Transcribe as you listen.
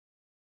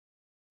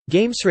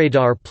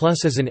GamesRadar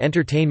Plus is an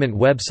entertainment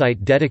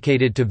website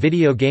dedicated to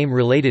video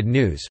game-related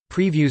news,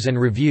 previews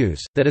and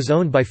reviews, that is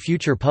owned by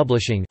Future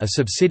Publishing, a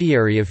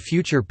subsidiary of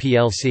Future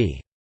plc.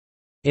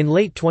 In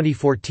late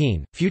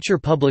 2014, Future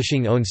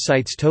Publishing owned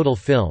sites Total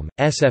Film,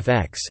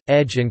 SFX,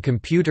 Edge and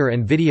Computer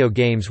and Video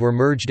Games were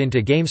merged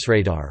into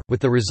GamesRadar,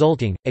 with the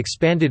resulting,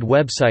 expanded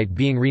website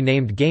being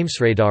renamed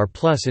GamesRadar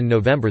Plus in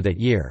November that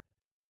year.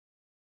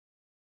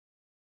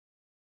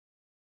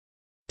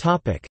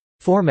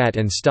 Format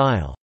and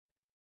style.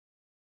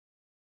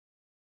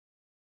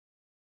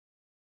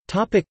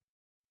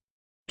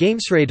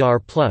 GamesRadar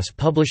Plus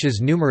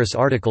publishes numerous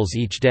articles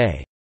each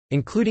day,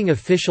 including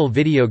official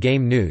video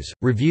game news,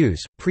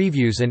 reviews,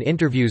 previews and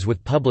interviews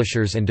with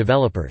publishers and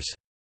developers.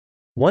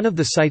 One of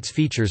the site's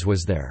features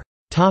was their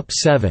Top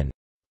 7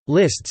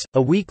 lists,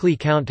 a weekly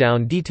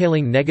countdown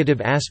detailing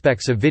negative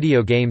aspects of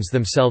video games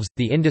themselves,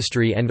 the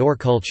industry and/or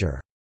culture.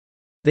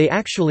 They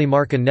actually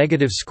mark a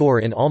negative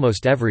score in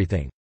almost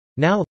everything.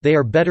 Now, they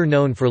are better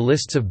known for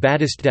lists of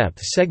baddest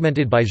depth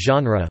segmented by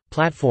genre,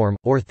 platform,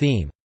 or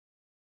theme.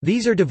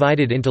 These are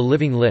divided into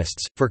living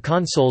lists, for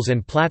consoles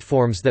and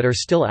platforms that are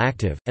still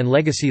active, and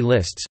legacy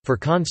lists, for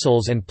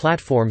consoles and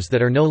platforms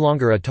that are no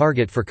longer a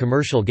target for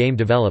commercial game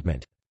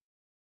development.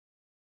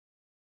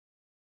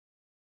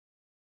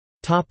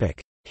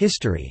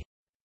 History.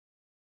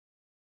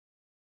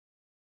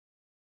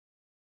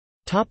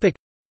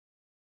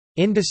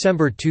 In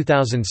December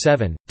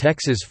 2007,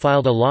 Texas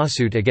filed a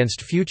lawsuit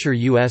against Future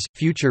plc's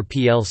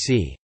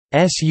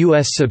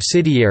U.S.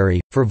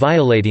 subsidiary, for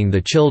violating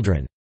the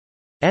Children's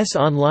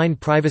Online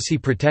Privacy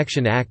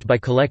Protection Act by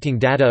collecting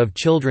data of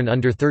children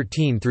under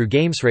 13 through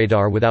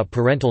GamesRadar without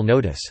parental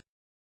notice.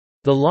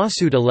 The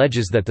lawsuit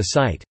alleges that the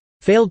site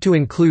failed to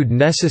include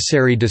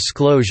necessary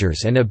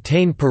disclosures and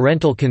obtain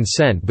parental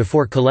consent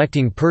before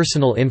collecting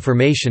personal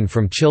information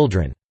from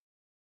children.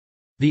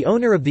 The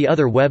owner of the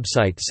other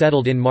website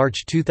settled in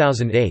March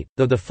 2008,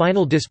 though the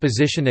final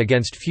disposition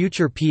against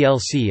Future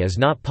plc is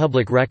not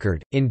public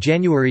record. In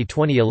January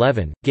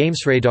 2011,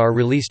 GamesRadar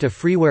released a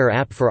freeware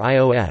app for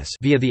iOS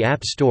via the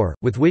App Store,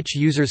 with which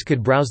users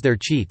could browse their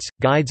cheats,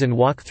 guides, and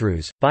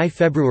walkthroughs. By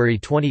February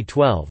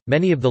 2012,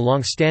 many of the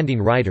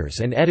long-standing writers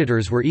and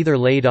editors were either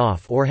laid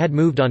off or had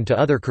moved on to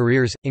other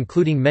careers,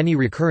 including many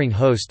recurring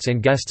hosts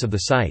and guests of the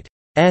site.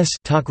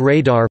 Talk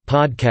Radar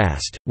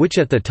podcast, which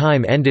at the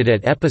time ended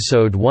at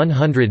episode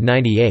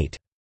 198.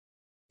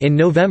 In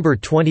November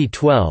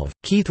 2012,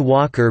 Keith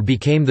Walker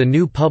became the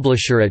new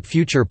publisher at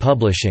Future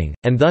Publishing,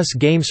 and thus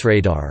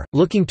GamesRadar,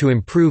 looking to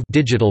improve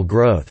digital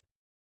growth.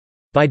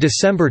 By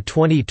December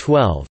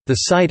 2012, the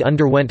site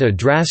underwent a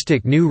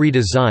drastic new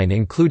redesign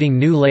including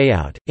new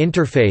layout,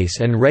 interface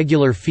and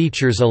regular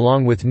features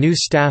along with new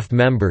staff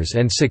members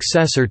and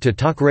successor to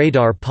Talk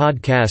Radar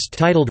podcast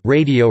titled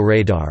Radio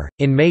Radar.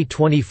 In May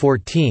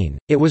 2014,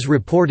 it was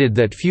reported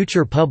that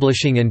Future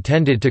Publishing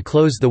intended to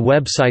close the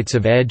websites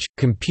of Edge,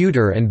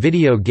 Computer and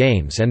Video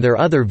Games and their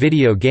other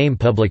video game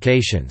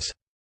publications.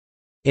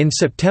 In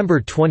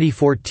September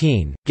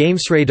 2014,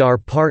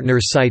 GamesRadar partner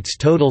sites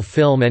Total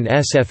Film and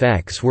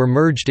SFX were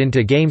merged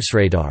into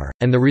GamesRadar,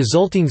 and the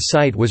resulting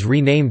site was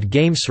renamed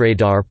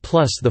GamesRadar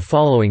Plus the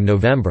following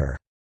November.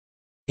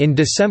 In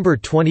December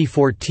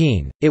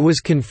 2014, it was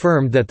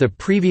confirmed that the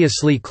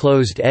previously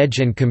closed Edge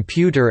and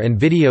Computer and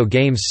Video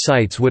Games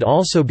sites would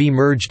also be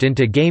merged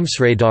into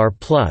GamesRadar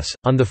Plus.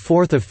 On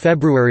 4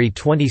 February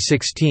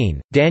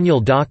 2016, Daniel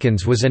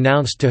Dawkins was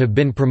announced to have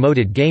been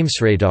promoted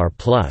GamesRadar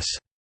Plus'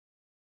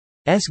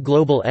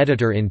 global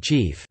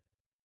editor-in-chief.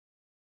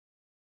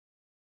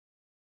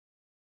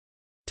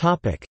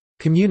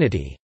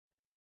 Community.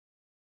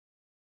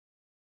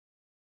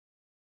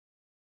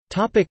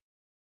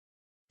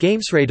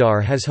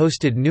 GamesRadar has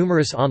hosted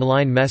numerous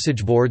online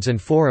message boards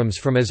and forums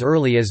from as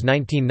early as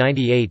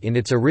 1998 in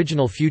its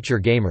original Future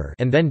Gamer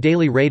and then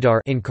Daily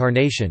Radar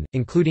incarnation,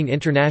 including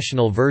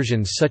international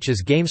versions such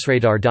as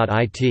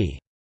GamesRadar.it.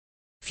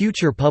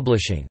 Future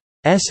Publishing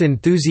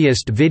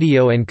enthusiast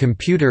video and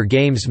computer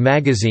games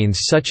magazines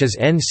such as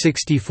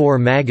N64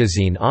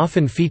 magazine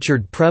often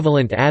featured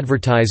prevalent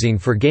advertising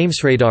for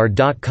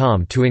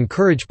GamesRadar.com to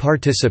encourage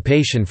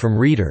participation from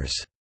readers.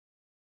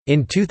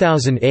 In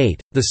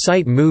 2008, the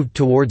site moved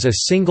towards a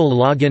single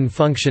login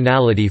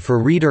functionality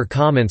for reader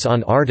comments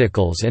on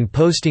articles and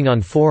posting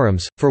on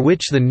forums, for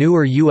which the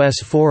newer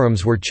U.S.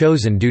 forums were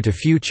chosen due to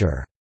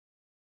Future's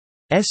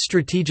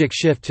strategic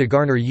shift to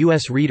garner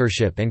U.S.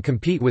 readership and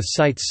compete with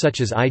sites such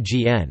as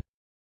IGN.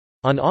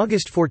 On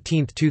August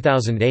 14,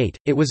 2008,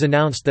 it was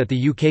announced that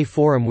the UK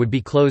forum would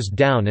be closed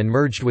down and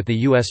merged with the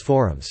US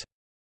forums.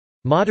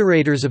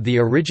 Moderators of the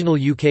original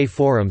UK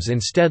forums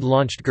instead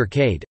launched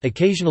Gurcade,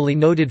 occasionally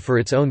noted for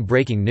its own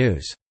breaking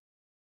news.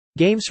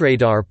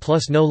 GamesRadar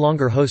Plus no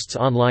longer hosts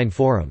online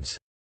forums.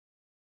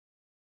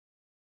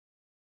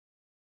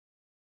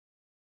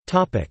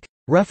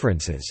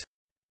 References.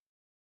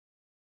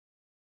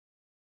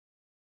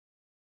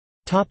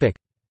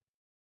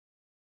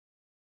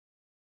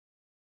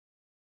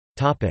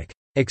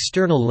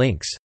 External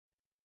links.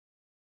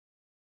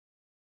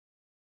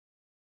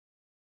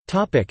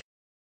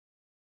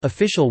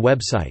 Official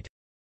website